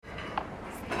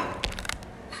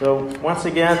So once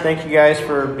again, thank you guys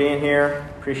for being here.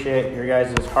 Appreciate your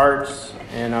guys' hearts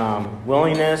and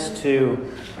willingness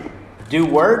to do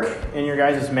work in your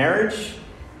guys' marriage.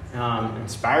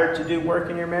 Inspired to do work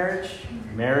in your marriage.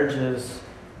 Marriage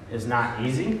is not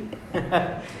easy.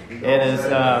 It is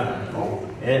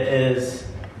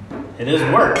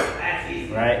work,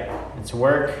 right? It's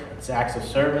work. It's acts of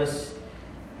service.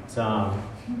 It's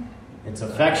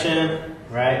affection,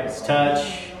 right? It's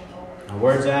touch.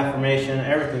 Words of affirmation,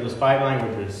 everything, those 5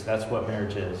 languages, that's what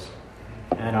marriage is.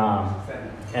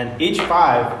 And each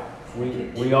 5,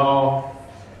 we all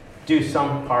do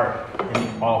some part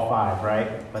in all 5,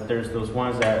 right? But there's those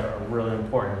ones that are really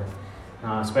important,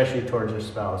 especially towards your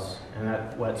spouse. And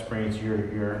that's what brings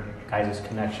your guys'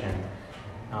 connection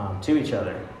to each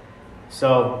other.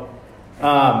 So,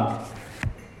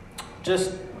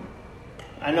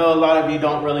 I know a lot of you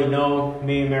don't really know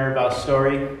me and Maribel's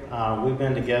story. We've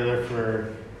been together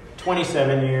for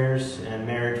 27 years and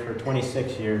married for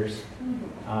 26 years.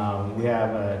 We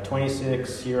have a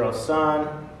 26-year-old son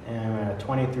and a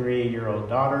 23-year-old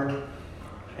daughter,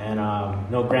 and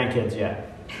no grandkids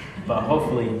yet, but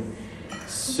hopefully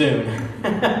soon.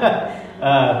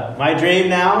 My dream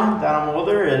now that I'm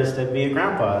older is to be a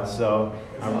grandpa, so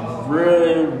I'm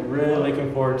really, really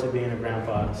looking forward to being a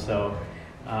grandpa. So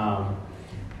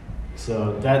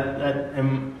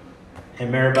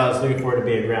and Maribel's looking forward to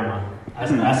be a grandma. I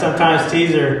sometimes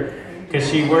tease her because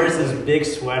she wears this big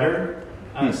sweater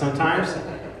sometimes,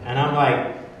 and I'm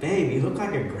like, "Babe, you look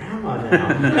like a grandma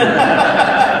now."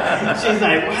 She's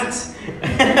like, "What?"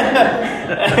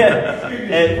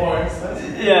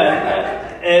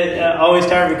 It always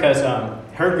tell her because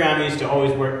her grandma used to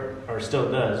always wear, or still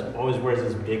does, always wears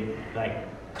this big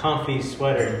comfy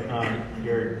sweater.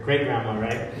 Your great grandma,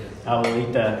 right?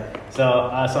 Abuelita.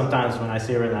 So sometimes when I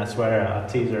see her in that sweater, I'll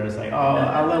tease her. It's like, "Oh,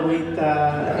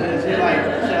 Abuelita." And she's like,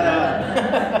 "Shut up."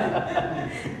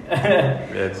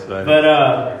 That's funny. But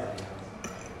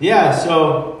yeah.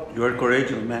 So you are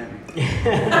courageous, man.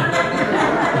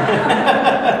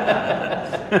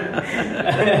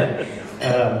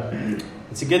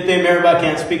 It's a good thing Maribel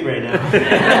can't speak right now.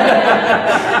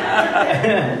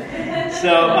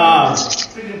 So,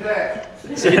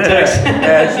 send text.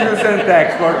 Yeah, she'll send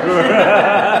text for sure.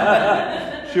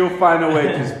 She'll find a way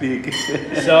to speak.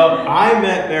 So I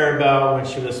met Maribel when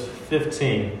she was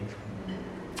 15,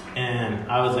 and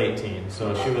I was 18.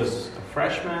 So she was a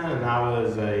freshman, and I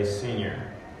was a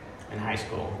senior in high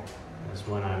school. That's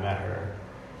when I met her,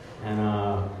 and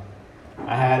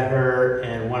I had her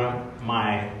in one of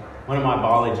my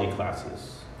biology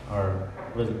classes, or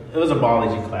it was a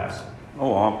biology class. Oh,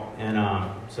 wow. And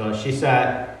so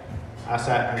I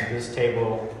sat at this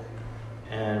table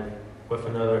and with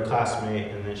another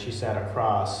classmate, and then she sat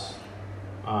across,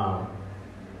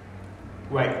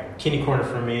 right kitty corner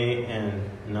from me and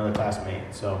another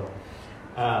classmate. So,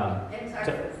 in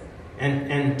Texas.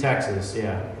 In Texas,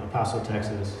 yeah, El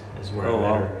Texas is where I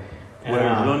met her. And, where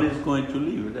Lon is going to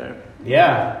live there.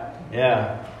 Yeah.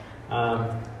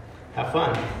 Have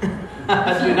fun.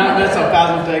 Do not miss El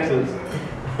Paso, Texas.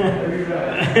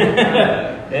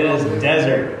 It is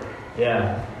desert.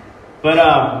 Yeah. But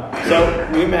so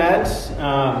we met,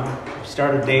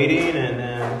 started dating, and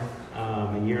then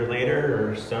a year later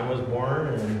our son was born,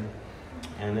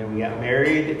 and then we got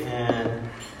married, and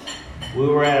we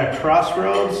were at a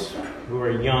crossroads. We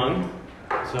were young.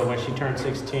 So when she turned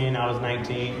 16, I was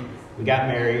 19. We got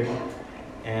married,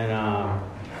 and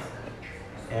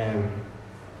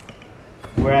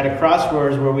we're at a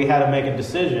crossroads where we had to make a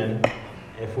decision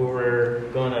if we were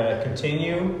going to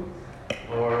continue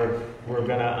or we're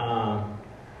going to,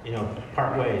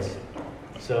 part ways.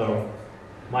 So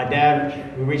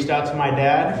we reached out to my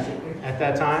dad at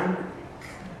that time.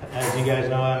 As you guys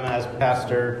know him as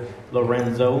Pastor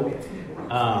Lorenzo.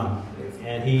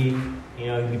 And he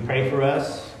prayed for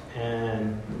us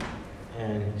and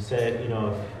he said, if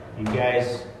you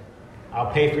guys,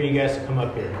 I'll pay for you guys to come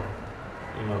up here.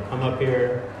 Come up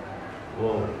here.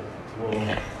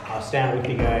 I'll stand with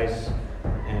you guys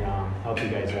and help you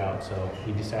guys out. So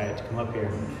he decided to come up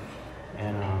here,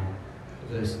 and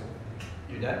Is this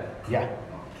your dad? Yeah.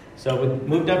 So we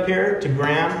moved up here to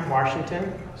Graham,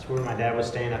 Washington. That's where my dad was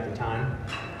staying at the time,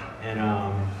 and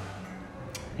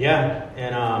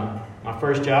my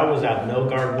first job was at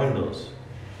Milgard Windows.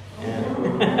 And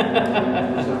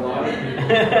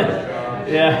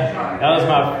yeah, that was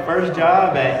my first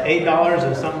job at $8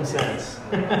 and something cents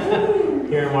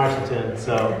here in Washington.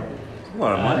 So a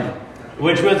lot of money.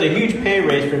 Which was a huge pay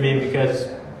raise for me because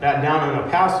down in El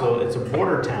Paso, it's a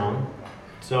border town.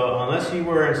 So unless you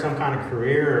were in some kind of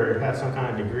career or had some kind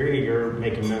of degree, you're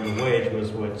making minimum wage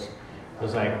was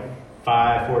like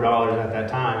 $4 at that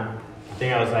time. I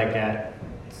think I was like at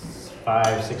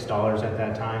 $6 at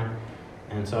that time.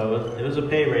 And so it was a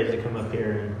pay raise to come up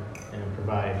here and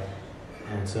provide.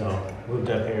 And so moved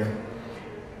up here.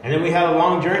 And then we had a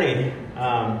long journey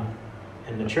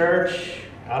in the church,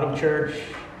 out of church,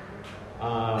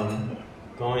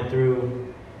 going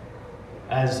through,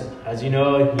 as you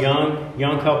know,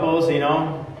 young couples, you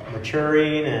know,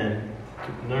 maturing and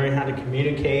learning how to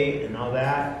communicate and all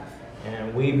that.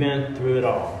 And we've been through it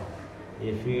all.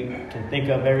 If you can think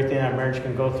of everything that marriage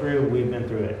can go through, we've been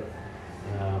through it,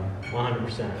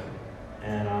 100%.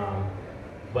 And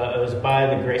but it was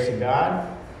by the grace of God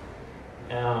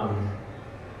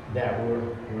that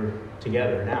we're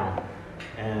together now.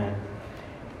 And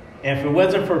if it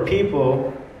wasn't for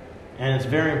people, and it's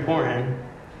very important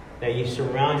that you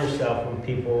surround yourself with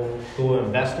people who will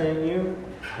invest in you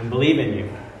and believe in you,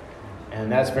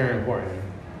 and that's very important.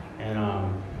 And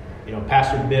you know,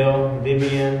 Pastor Bill,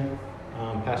 Vivian,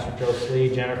 Pastor Joe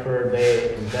Slee, Jennifer,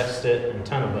 they invested a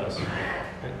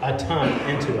ton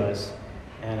into us,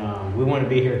 and we want to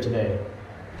be here today.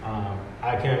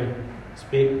 I can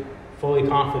speak fully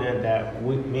confident that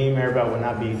me and Maribel would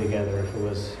not be together if it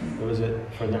was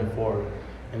for them for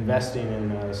investing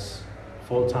in us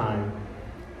full time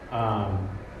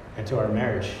into our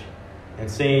marriage, and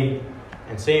seeing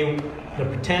the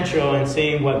potential and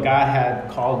seeing what God had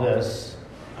called us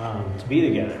to be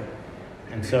together.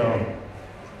 And so,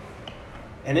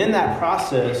 and in that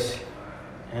process,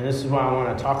 and this is what I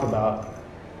want to talk about,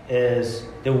 is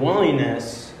the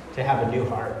willingness to have a new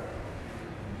heart.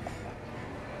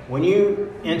 When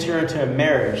you enter into a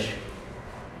marriage,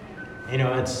 you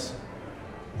know, it's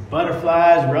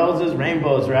butterflies, roses,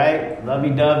 rainbows, right?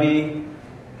 Lovey-dovey.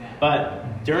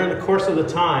 But during the course of the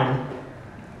time,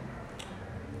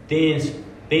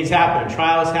 things happen,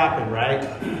 trials happen, right?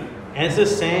 And it's the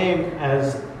same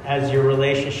as your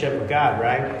relationship with God,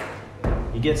 right?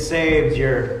 You get saved,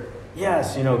 you're,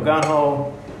 yes, you know,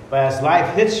 gung-ho. But as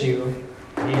life hits you,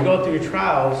 and you go through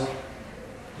trials,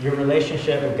 your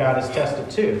relationship with God is tested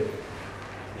too.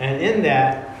 And in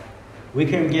that, we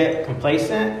can get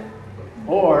complacent,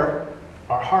 or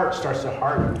our heart starts to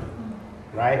harden,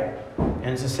 right? And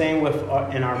it's the same with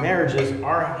in our marriages.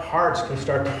 Our hearts can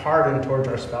start to harden towards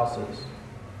our spouses.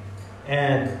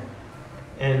 And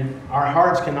our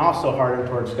hearts can also harden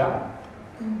towards God,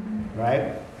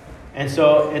 right? And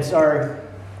so it's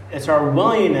our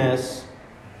willingness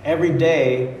every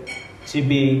day to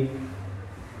be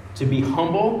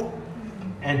humble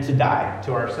and to die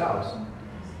to ourselves.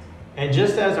 And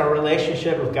just as our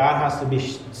relationship with God has to be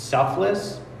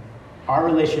selfless, our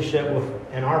relationship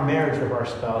and our marriage with our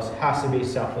spouse has to be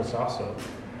selfless also.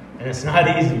 And it's not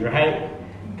easy, right?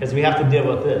 Because we have to deal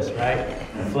with this, right?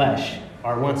 The flesh,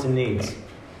 our wants and needs.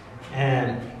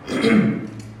 And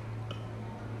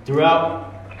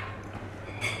throughout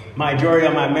majority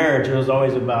of my marriage, it was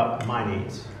always about my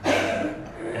needs.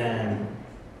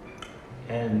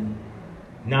 And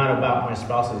not about my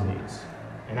spouse's needs.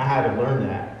 And I had to learn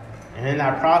that. And in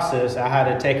that process, I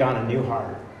had to take on a new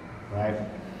heart, right?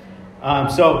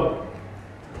 So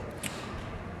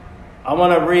I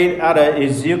want to read out of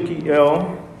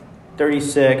Ezekiel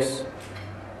 36.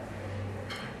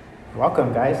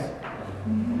 Welcome, guys.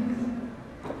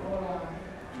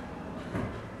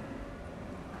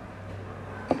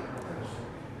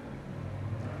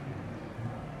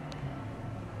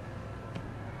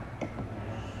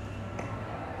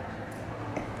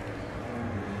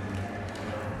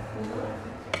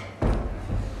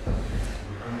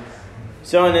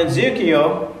 So in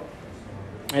Ezekiel,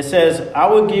 it says, I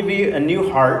will give you a new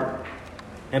heart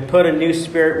and put a new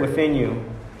spirit within you.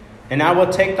 And I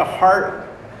will take the heart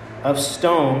of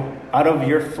stone out of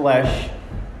your flesh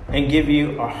and give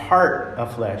you a heart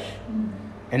of flesh.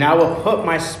 And I will put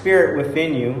my spirit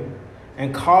within you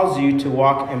and cause you to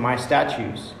walk in my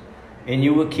statutes. And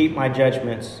you will keep my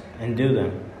judgments and do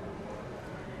them.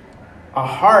 A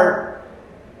heart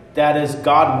that is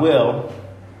God will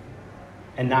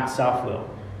and not self-will,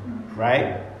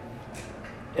 right?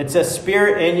 It's a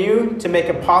spirit in you to make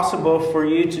it possible for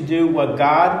you to do what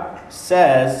God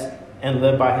says and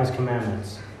live by his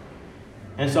commandments.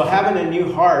 And so having a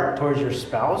new heart towards your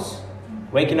spouse,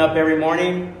 waking up every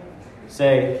morning,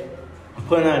 say, I'm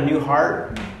putting on a new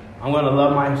heart. I'm going to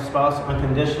love my spouse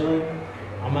unconditionally.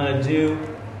 I'm going to do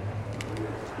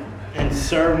and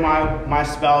serve my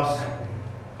spouse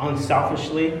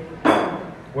unselfishly.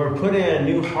 We're putting a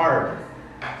new heart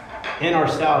in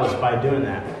ourselves by doing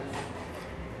that.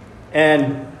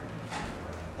 And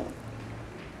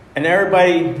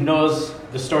everybody knows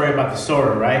the story about the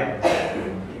sower, right?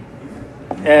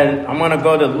 And I'm going to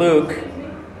go to Luke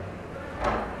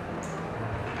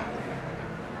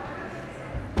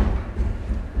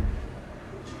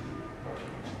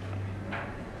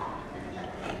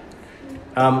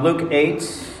Luke 8,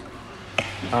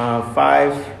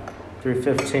 5 through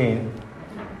 15.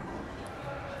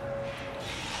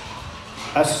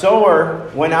 A sower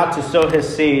went out to sow his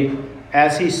seed.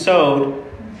 As he sowed,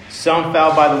 some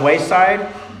fell by the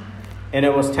wayside, and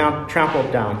it was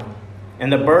trampled down, and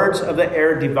the birds of the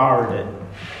air devoured it.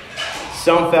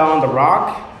 Some fell on the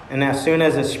rock, and as soon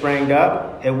as it sprang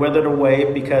up, it withered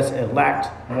away because it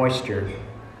lacked moisture.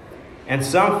 And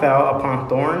some fell upon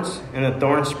thorns, and the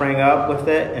thorns sprang up with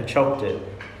it and choked it.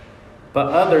 But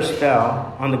others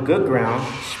fell on the good ground,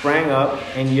 sprang up,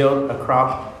 and yielded a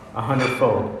crop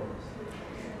 100-fold.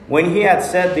 When he had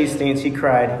said these things, he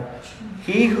cried,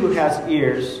 "He who has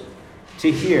ears to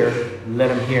hear,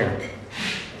 let him hear."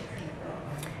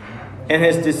 And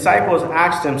his disciples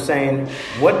asked him, saying,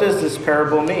 "What does this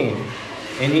parable mean?"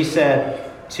 And he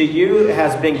said, "To you it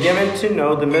has been given to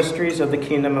know the mysteries of the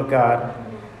kingdom of God,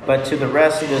 but to the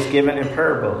rest it is given in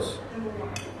parables,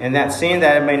 and that seeing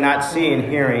that it may not see, and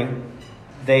hearing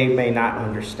they may not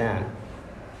understand."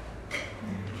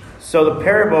 So the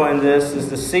parable in this is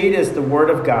the seed is the word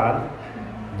of God.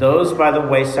 Those by the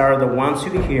wayside are the ones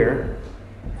who hear.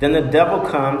 Then the devil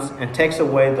comes and takes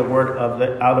away the word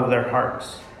out of their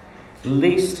hearts,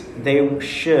 lest they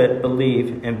should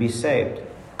believe and be saved.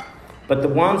 But the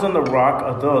ones on the rock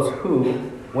are those who,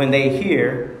 when they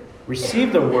hear,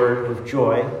 receive the word with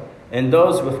joy, and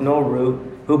those with no root,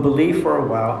 who believe for a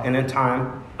while, and in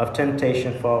time of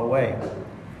temptation fall away.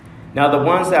 Now the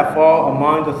ones that fall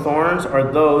among the thorns are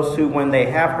those who, when they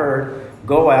have heard,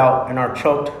 go out and are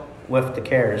choked with the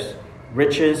cares,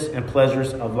 riches, and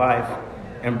pleasures of life,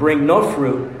 and bring no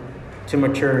fruit to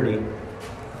maturity.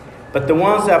 But the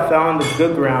ones that fell on the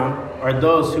good ground are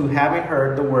those who, having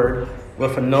heard the word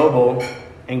with a noble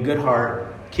and good heart,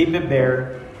 keep it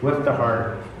bare with the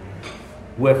heart,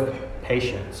 with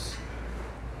patience.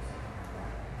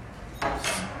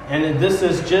 And this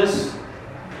is just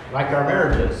like our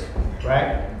marriages,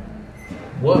 right?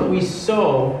 What we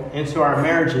sow into our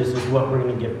marriages is what we're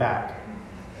going to get back,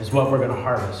 is what we're going to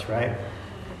harvest, right?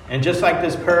 And just like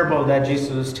this parable that Jesus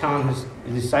was telling his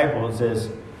disciples is,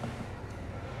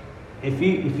 if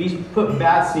you put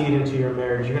bad seed into your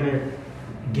marriage, you're going to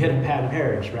get a bad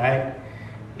marriage, right?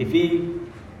 If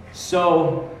you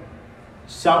sow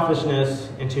selfishness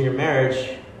into your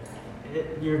marriage,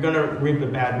 you're going to reap a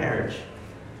bad marriage.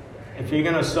 If you're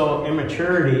going to sow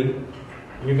immaturity,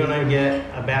 you're going to get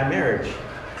a bad marriage.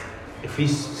 If you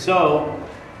sow,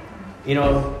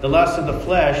 the lust of the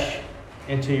flesh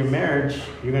into your marriage,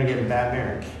 you're going to get a bad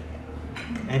marriage.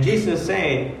 And Jesus is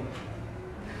saying,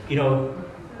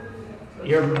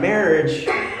 your marriage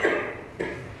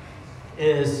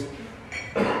is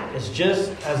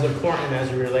just as important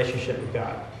as your relationship with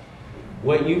God.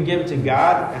 What you give to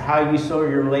God and how you sow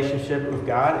your relationship with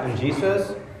God and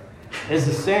Jesus is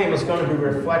the same. It's going to be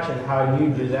a reflection of how you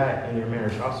do that in your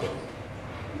marriage also.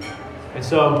 And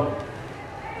so,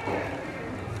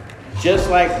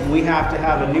 just like we have to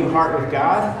have a new heart with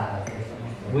God,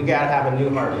 we got to have a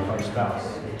new heart with our spouse.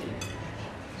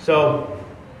 So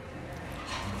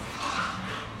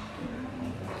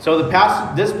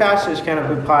this passage can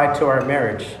apply to our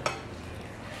marriage.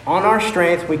 On our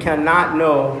strength, we cannot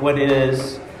know what it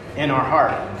is in our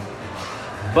heart.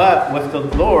 But with the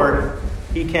Lord,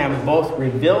 He can both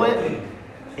reveal it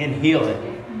and heal it.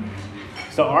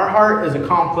 So our heart is a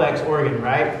complex organ,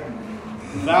 right?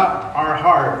 Without our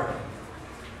heart,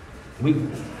 we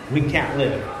can't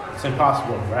live. It's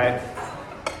impossible, right?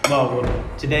 Well, with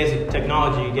today's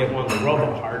technology, you get one of the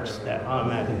robot hearts that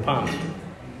automatically pumps.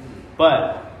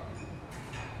 But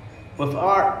with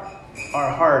our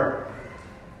heart,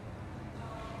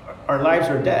 our lives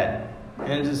are dead.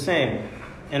 And it's the same.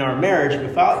 In our marriage,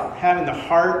 without having the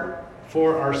heart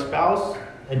for our spouse,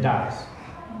 it dies.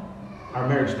 Our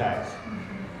marriage dies.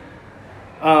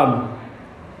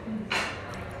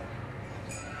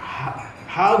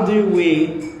 How do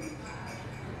we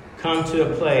come to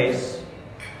a place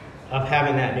of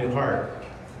having that new heart?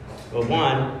 Well,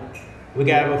 one, we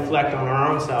got to reflect on our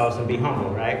own selves and be humble,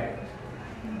 right?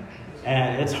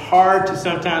 And it's hard to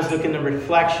sometimes look in the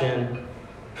reflection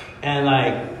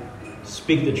and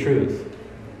speak the truth,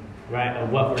 right,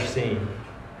 of what we're seeing.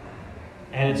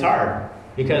 And it's hard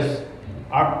because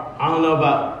I don't know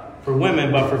about for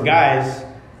women, but for guys,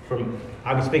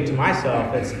 I can speak to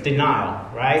myself, it's denial,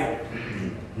 right?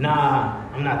 Nah,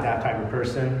 I'm not that type of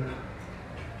person.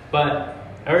 But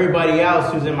everybody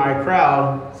else who's in my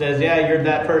crowd says, yeah, you're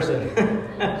that person.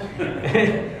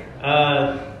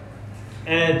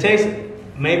 And it takes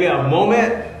maybe a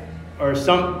moment or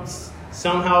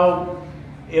somehow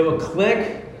it will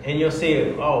click and you'll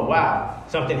see, oh, wow,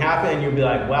 something happened. And you'll be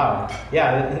like, wow,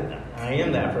 yeah, I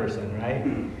am that person, right?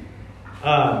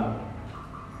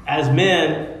 As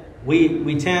men,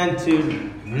 we tend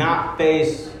to not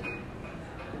face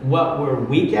what we're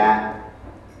weak at,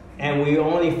 and we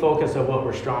only focus on what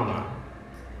we're strong on.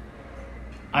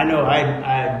 I know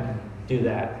I do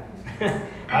that.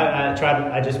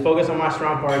 I just focus on my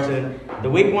strong parts, and the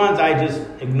weak ones I just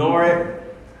ignore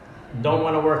it, don't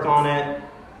want to work on it,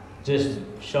 just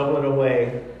shovel it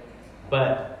away.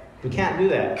 But we can't do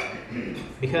that,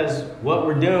 because what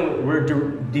we're doing, we're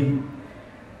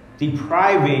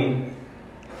depriving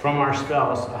from our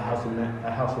spouse a healthy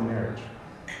marriage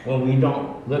when we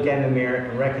don't look in the mirror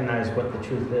and recognize what the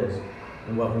truth is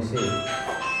and what we see.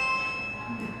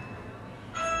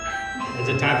 Is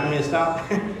it time for me to stop?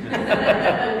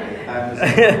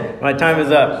 My time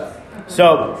is up.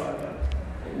 So,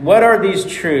 what are these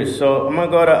truths? So, I'm going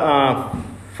to go to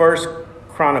 1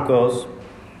 Chronicles.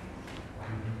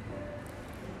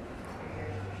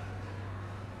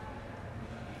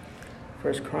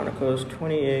 First Chronicles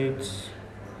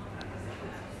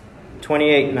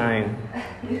 28:9.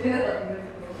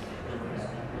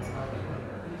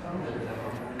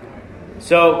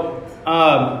 So,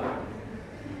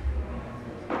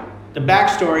 the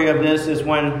backstory of this is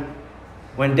when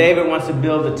David wants to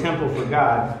build a temple for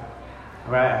God,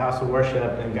 right, a house of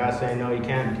worship, and God's saying, no, you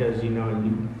can't, because, you've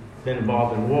been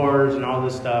involved in wars and all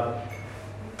this stuff.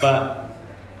 But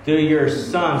through your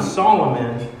son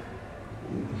Solomon,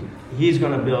 he's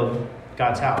going to build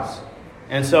God's house.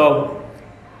 And so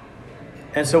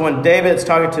when David's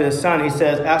talking to his son, he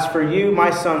says, as for you, my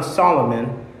son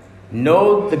Solomon,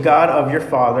 know the God of your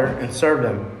father and serve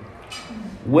him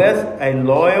with a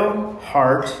loyal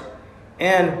heart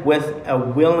and with a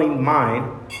willing mind.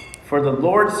 For the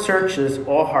Lord searches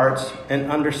all hearts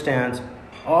and understands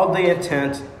all the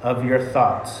intent of your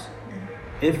thoughts.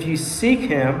 If you seek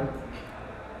him,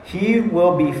 he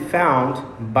will be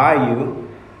found by you.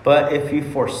 But if you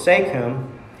forsake him,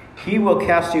 he will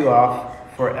cast you off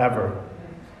forever.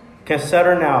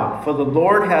 Consider now, for the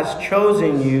Lord has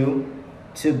chosen you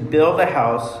to build a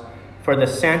house for the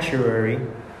sanctuary.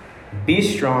 Be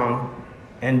strong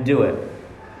and do it.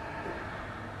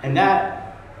 And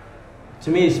that, to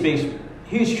me, speaks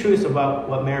huge truths about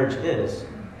what marriage is,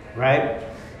 right?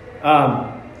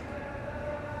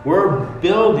 We're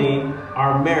building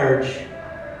our marriage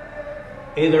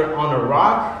either on a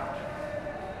rock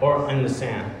or in the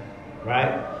sand,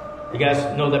 right? You guys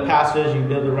know the passage, you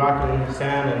build the rock in the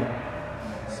sand, and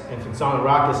if it's on the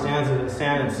rock, it stands in the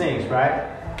sand and sinks, right?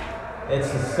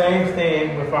 It's the same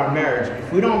thing with our marriage.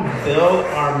 If we don't build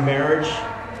our marriage,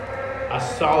 a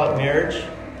solid marriage,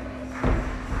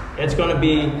 it's going to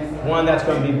be one that's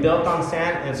going to be built on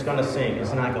sand and it's going to sink.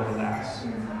 It's not going to last,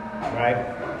 right?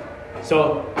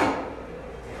 So,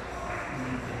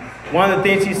 one of the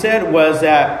things he said was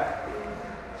that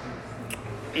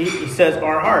he says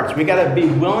our hearts. We got to be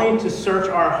willing to search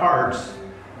our hearts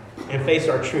and face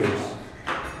our truths.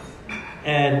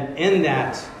 And in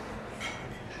that,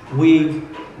 we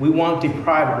won't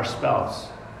deprive our spouse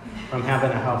from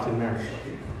having a healthy marriage.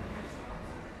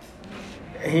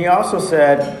 He also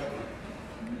said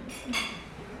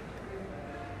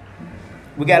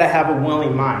we got to have a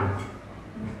willing mind.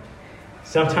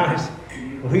 Sometimes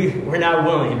we're not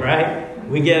willing, right?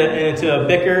 We get into a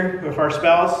bicker with our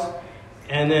spouse,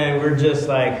 and then we're just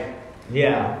like,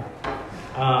 yeah,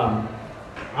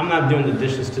 I'm not doing the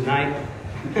dishes tonight.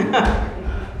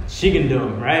 She can do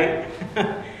them, right?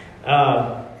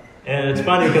 And it's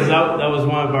funny because that was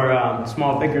one of our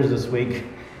small bickers this week.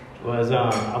 Was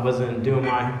I wasn't doing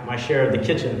my share of the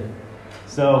kitchen,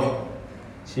 so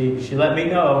she let me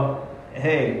know,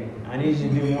 hey, I need you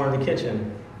to do more in the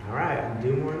kitchen. All right, I'll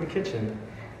do more in the kitchen.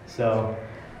 So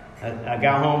I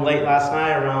got home late last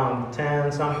night around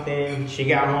 10 something. She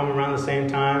got home around the same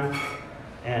time,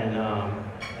 and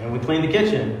we cleaned the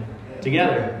kitchen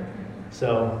together.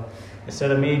 So instead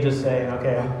of me just saying,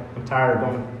 okay, I'm tired of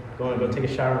going to go take a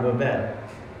shower and go to bed.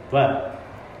 But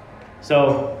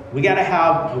so we got to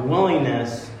have the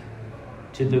willingness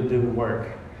to do the work.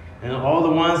 And all the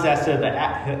ones that said that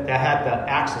had the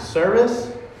acts of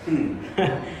service, you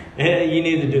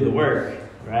need to do the work,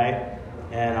 right?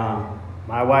 And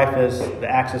my wife is the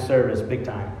acts of service big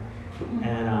time.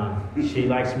 And she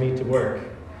likes me to work.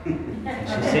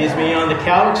 She sees me on the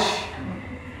couch.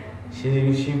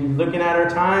 She's looking at her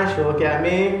time. She'll look at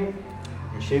me.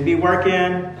 And she'll be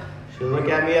working. She'll look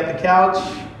at me at the couch.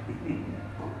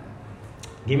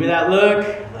 Give me that look.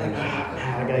 Like,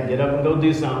 man, I got to get up and go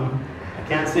do something. I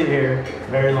can't sit here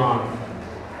very long.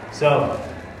 So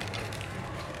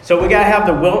we got to have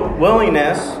the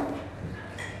willingness.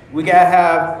 We got to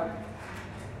have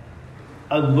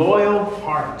a loyal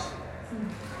heart.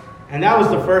 And that was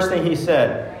the first thing he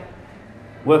said.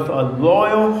 With a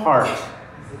loyal heart.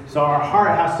 So our heart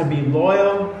has to be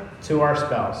loyal to our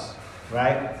spouse,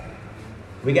 right?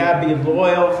 We got to be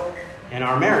loyal in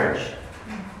our marriage.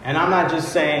 And I'm not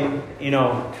just saying,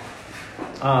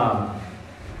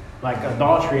 like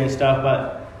adultery and stuff,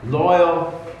 but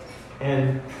loyal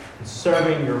in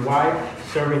serving your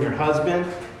wife, serving your husband,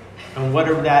 and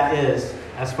whatever that is,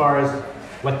 as far as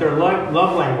what their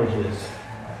love language is.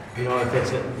 If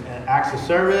it's acts of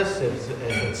service, if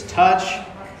it's touch,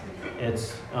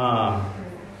 it's, I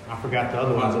forgot the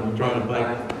other ones that I'm drawing a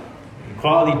blank.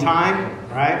 Quality time,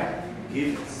 right?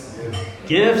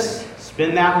 Gifts,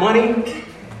 spend that money.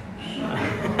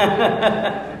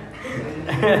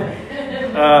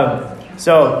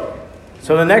 So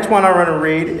the next one I'm going to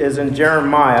read is in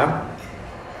Jeremiah.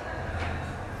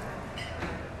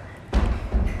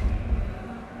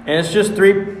 And it's just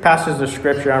 3 passages of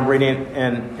scripture I'm reading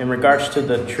in regards to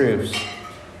the truths.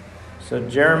 So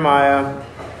Jeremiah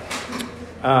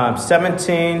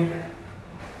 17,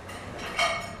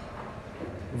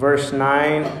 verse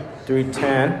 9 through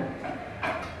 10.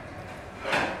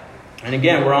 And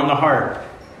again, we're on the heart.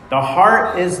 The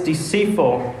heart is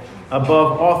deceitful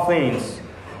above all things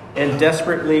and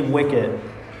desperately wicked.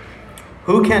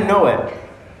 Who can know it?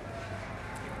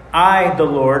 I, the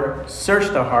Lord,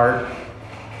 search the heart.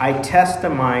 I test the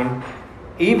mind,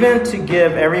 even to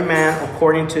give every man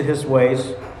according to his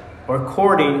ways, or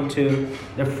according to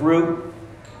the fruit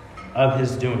of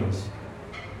his doings.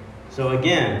 So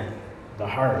again, the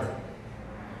heart.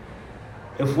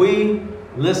 If we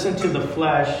listen to the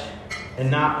flesh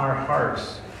and not our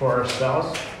hearts for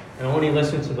ourselves, and only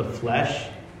listen to the flesh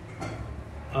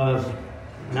of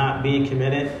not being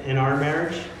committed in our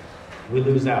marriage, we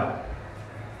lose out.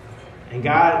 And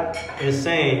God is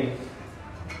saying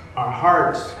our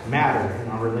hearts matter in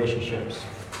our relationships,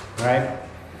 right?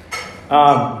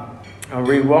 I'll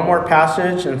read one more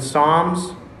passage in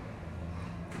Psalms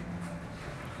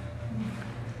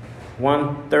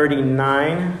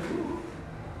 139.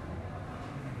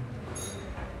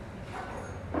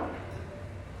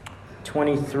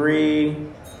 23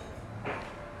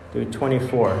 through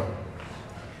 24.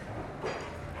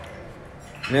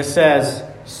 And it says,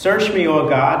 "Search me, O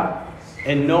God,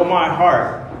 and know my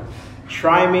heart.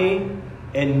 Try me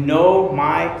and know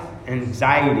my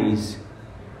anxieties,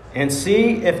 and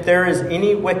see if there is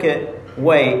any wicked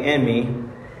way in me,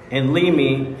 and lead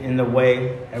me in the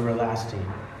way everlasting."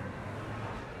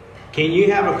 Can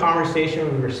you have a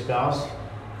conversation with your spouse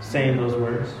saying those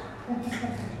words?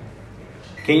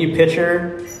 Can you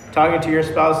picture talking to your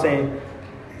spouse saying,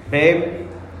 "Babe,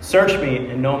 search me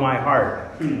and know my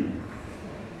heart.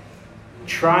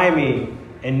 Try me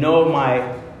and know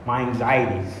my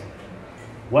anxieties."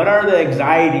 What are the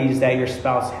anxieties that your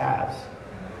spouse has?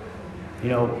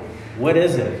 What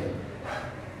is it?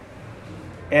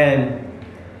 And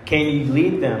can you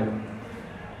lead them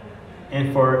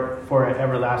and for an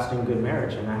everlasting good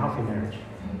marriage and a healthy marriage?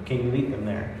 Can you lead them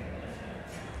there?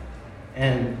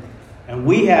 And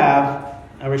we have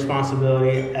a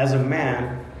responsibility as a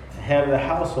man, head of the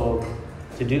household,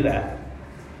 to do that.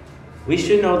 We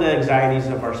should know the anxieties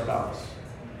of our spouse,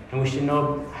 and we should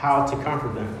know how to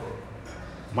comfort them.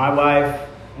 My wife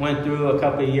went through a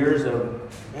couple of years of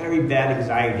very bad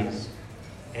anxieties,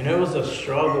 and it was a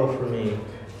struggle for me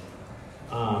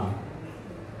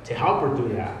to help her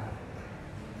through that.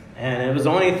 And it was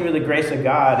only through the grace of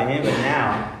God, and even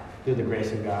now, through the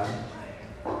grace of God,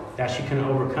 that she can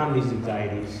overcome these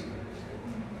anxieties.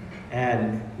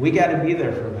 And we got to be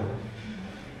there for them.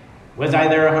 Was I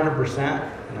there 100%?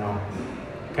 No.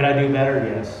 Could I do better?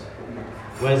 Yes.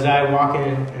 Was I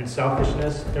walking in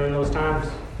selfishness during those times?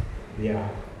 Yeah.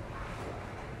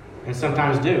 And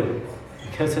sometimes do,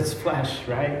 because it's flesh,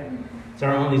 right? It's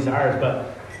our own desires.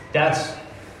 But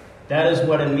that is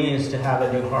what it means to have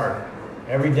a new heart.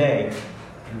 Every day,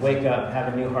 you wake up,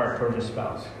 have a new heart towards your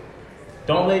spouse.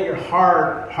 Don't let your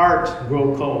heart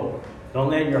grow cold. Don't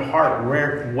let your heart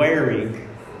weary,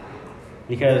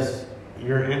 because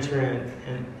you're entering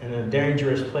in a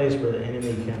dangerous place where the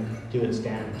enemy can do its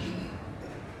damage.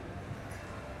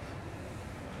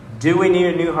 Do we need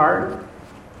a new heart?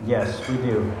 Yes, we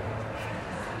do.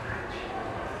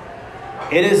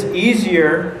 It is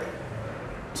easier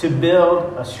to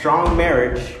build a strong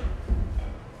marriage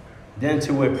than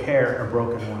to repair a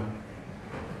broken one.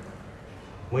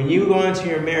 When you go into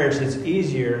your marriage, it's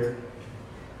easier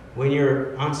when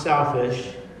you're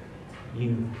unselfish.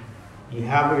 You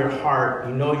have your heart,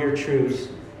 you know your truths,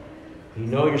 you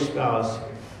know your spouse,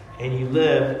 and you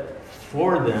live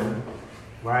for them,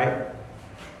 right?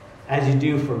 As you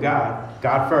do for God.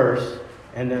 God first,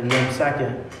 and then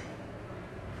second.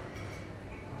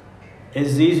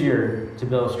 It's easier to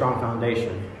build a strong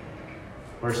foundation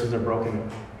versus a broken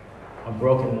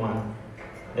one.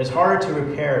 It's harder to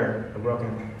repair a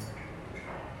broken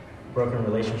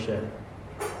relationship.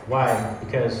 Why?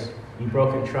 Because you've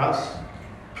broken trust.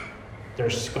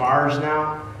 There's scars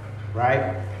now,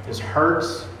 right? There's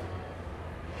hurts.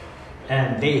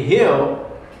 And they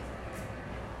heal,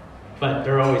 but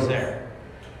they're always there.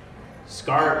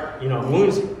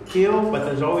 Wounds heal, but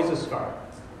there's always a scar.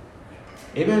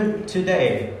 Even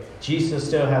today, Jesus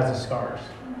still has the scars.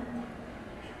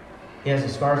 He has the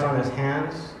scars on his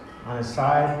hands, on his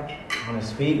side, on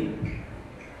his feet.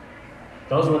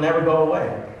 Those will never go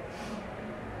away,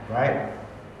 right?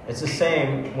 It's the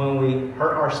same when we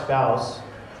hurt our spouse.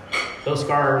 Those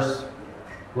scars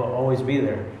will always be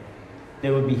there. They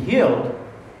will be healed,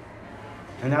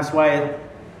 and that's why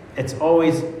it's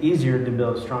always easier to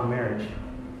build a strong marriage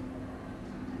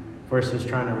versus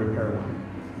trying to repair one.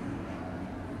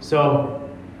 So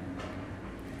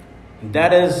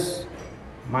that is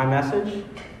my message,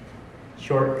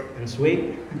 short and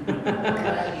sweet,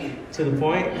 to the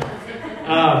point.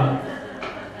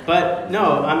 But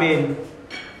no, I mean,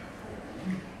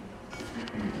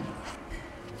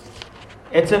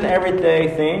 it's an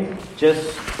everyday thing,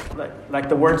 just like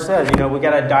the word says, we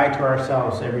got to die to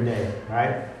ourselves every day,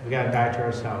 right? We got to die to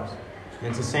ourselves. And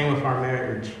it's the same with our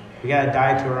marriage. We got to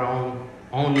die to our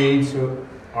own needs,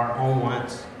 our own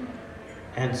wants,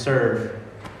 and serve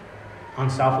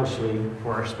unselfishly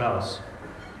for our spouse.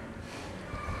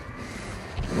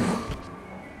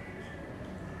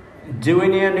 Do we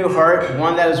need a new heart,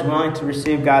 one that is willing to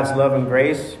receive God's love and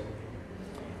grace?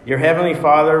 Your Heavenly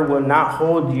Father will not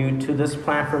hold you to this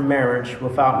plan for marriage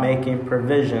without making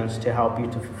provisions to help you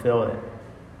to fulfill it.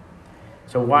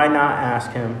 So why not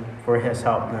ask Him for His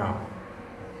help now?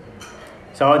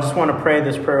 So I just want to pray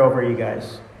this prayer over you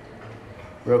guys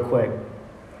real quick.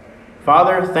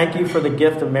 Father, thank you for the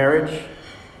gift of marriage.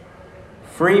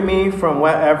 Free me from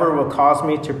whatever will cause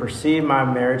me to perceive my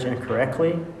marriage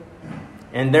incorrectly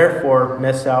and therefore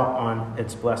miss out on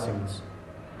its blessings.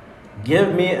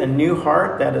 Give me a new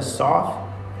heart that is soft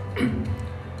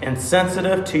and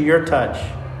sensitive to your touch.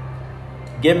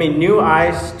 Give me new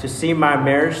eyes to see my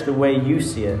marriage the way you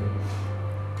see it.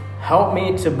 Help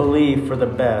me to believe for the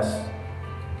best,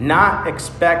 not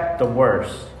expect the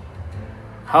worst.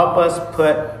 Help us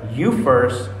put you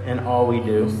first in all we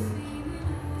do.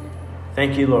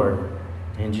 Thank you, Lord.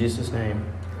 In Jesus' name,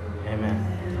 amen.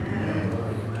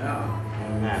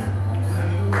 Amen.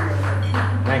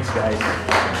 Thanks, guys.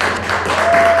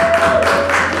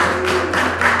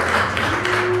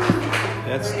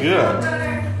 That's good.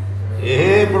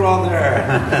 Hey, brother.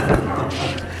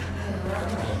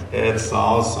 It's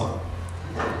awesome.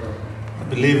 I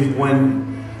believe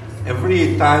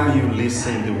every time you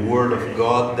listen to the Word of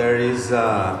God, there is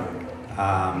a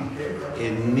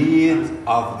need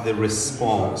of the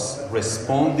response,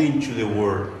 responding to the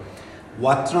Word.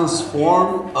 What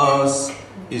transforms us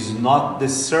is not the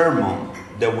sermon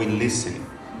that we listen.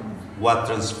 What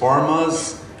transforms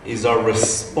us is our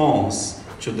response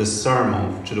to the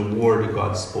sermon, to the Word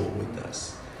God spoke with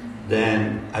us.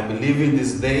 Then I believe in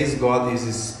these days God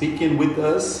is speaking with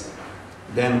us.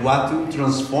 Then what will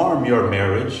transform your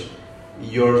marriage?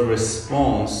 Your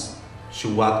response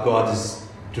to what God is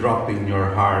dropping in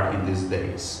your heart in these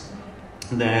days.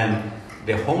 Then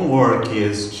the homework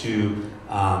is to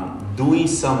doing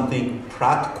something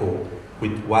practical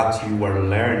with what you are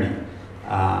learning.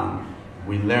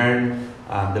 We learned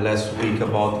the last week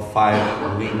about the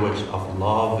 5 languages of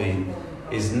love. And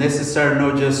it's necessary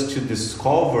not just to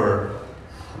discover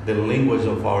the language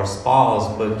of our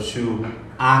spouse, but to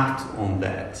act on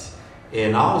that.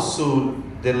 And also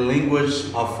the language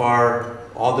of our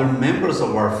other members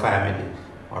of our family,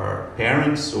 our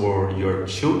parents or your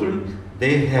children,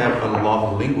 they have a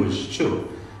love language too.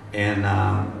 And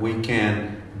we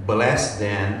can bless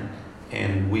them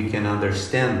and we can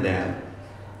understand them.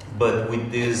 But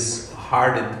with this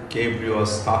heart that Gabriel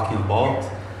was talking about,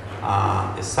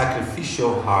 a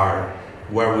sacrificial heart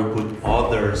where we put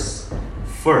others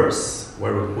first,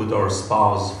 where we put our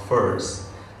spouse first.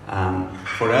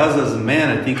 For us as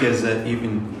men, I think it's an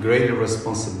even greater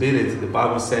responsibility. The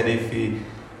Bible said if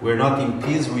we're not in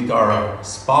peace with our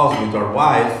spouse, with our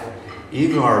wife,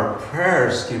 even our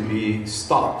prayers can be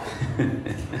stopped.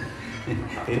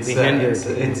 It's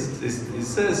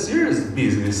a serious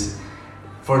business.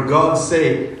 For God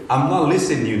say, I'm not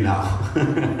listening to you now.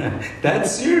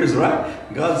 That's serious,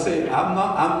 right? God say, I'm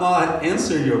not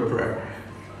answering your prayer.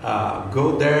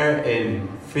 Go there and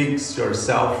fix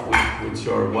yourself with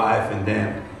your wife and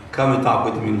then come and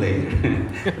talk with me later.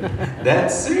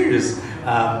 That's serious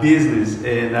business.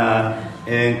 And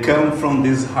and come from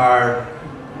this heart,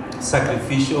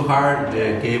 sacrificial heart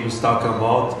that Gabe was talking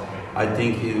about. I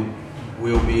think he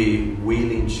will be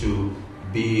willing to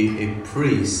be a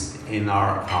priest in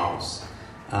our house.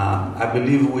 I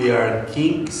believe we are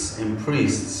kings and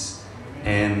priests,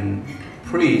 and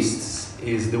priests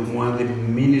is the one that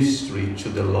ministry to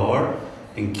the Lord,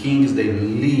 and kings they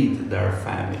lead their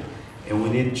family, and we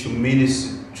need to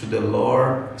minister to the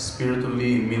Lord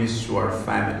spiritually, minister to our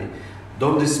family.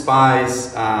 Don't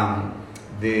despise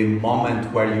the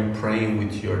moment where you're praying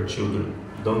with your children.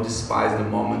 Don't despise the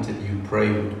moment that you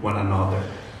pray with one another.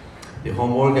 The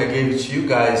homework I gave to you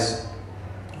guys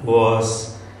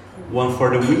was one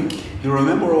for the week. You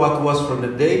remember what was for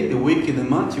the day, the week, and the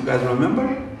month? You guys remember?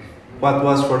 What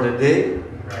was for the day?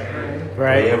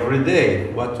 Right. Every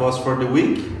day. What was for the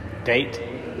week? Date.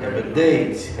 Have a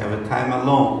date. Have a time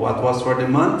alone. What was for the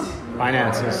month?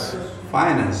 Finances.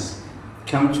 Finance.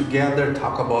 Come together,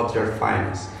 talk about your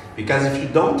finance. Because if you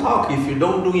don't talk, if you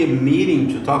don't do a meeting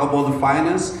to talk about the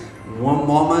finance, one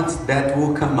moment that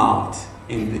will come out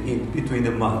in between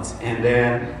the months, and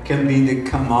then can be the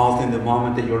come out in the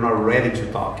moment that you're not ready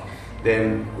to talk.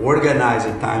 Then organize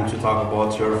a time to talk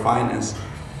about your finance.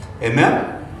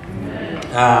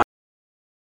 Amen.